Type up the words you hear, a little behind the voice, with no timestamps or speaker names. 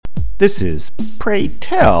This is Pray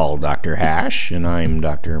Tell, Dr. Hash, and I'm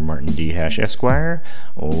Dr. Martin D. Hash, Esquire,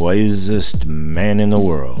 wisest man in the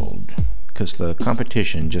world. 'Cause the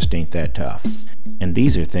competition just ain't that tough. And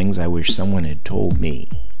these are things I wish someone had told me.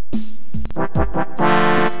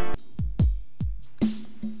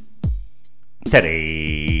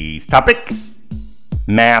 Today's topic: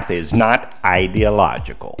 math is not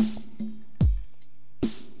ideological.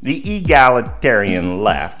 The egalitarian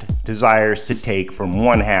left desires to take from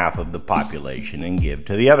one half of the population and give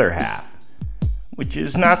to the other half, which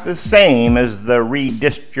is not the same as the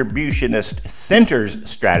redistributionist center's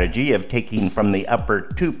strategy of taking from the upper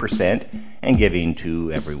 2% and giving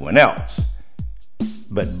to everyone else.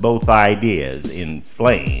 But both ideas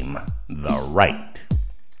inflame the right.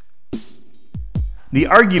 The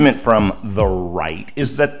argument from the right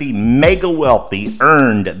is that the mega wealthy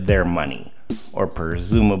earned their money, or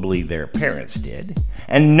presumably their parents did,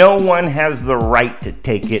 and no one has the right to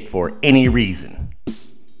take it for any reason.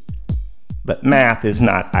 But math is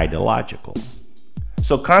not ideological.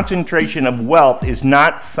 So concentration of wealth is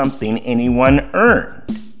not something anyone earned.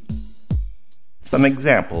 Some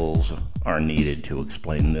examples are needed to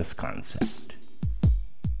explain this concept.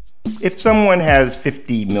 If someone has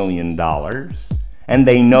 $50 million, and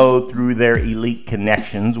they know through their elite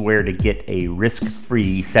connections where to get a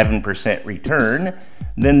risk-free 7% return,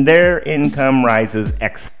 then their income rises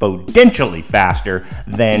exponentially faster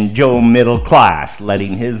than Joe Middle Class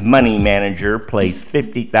letting his money manager place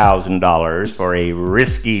 $50,000 for a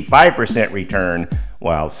risky 5% return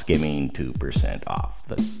while skimming 2% off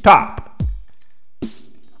the top.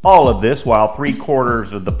 All of this while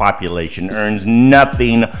 3/4 of the population earns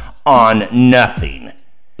nothing on nothing.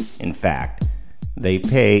 In fact, they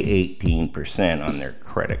pay 18% on their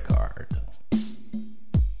credit card.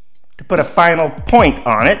 To put a final point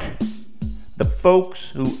on it, the folks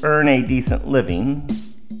who earn a decent living,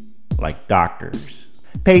 like doctors,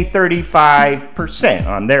 pay 35%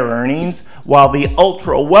 on their earnings, while the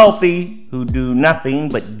ultra-wealthy, who do nothing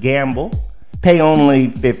but gamble, pay only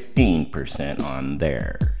 15% on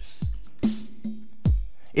theirs.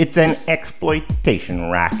 It's an exploitation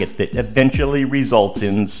racket that eventually results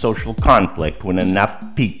in social conflict when enough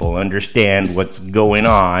people understand what's going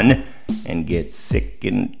on and get sick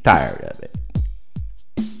and tired of it.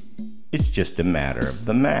 It's just a matter of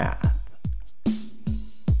the math.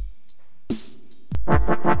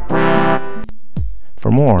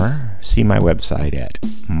 For more, see my website at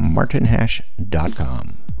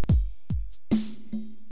martinhash.com.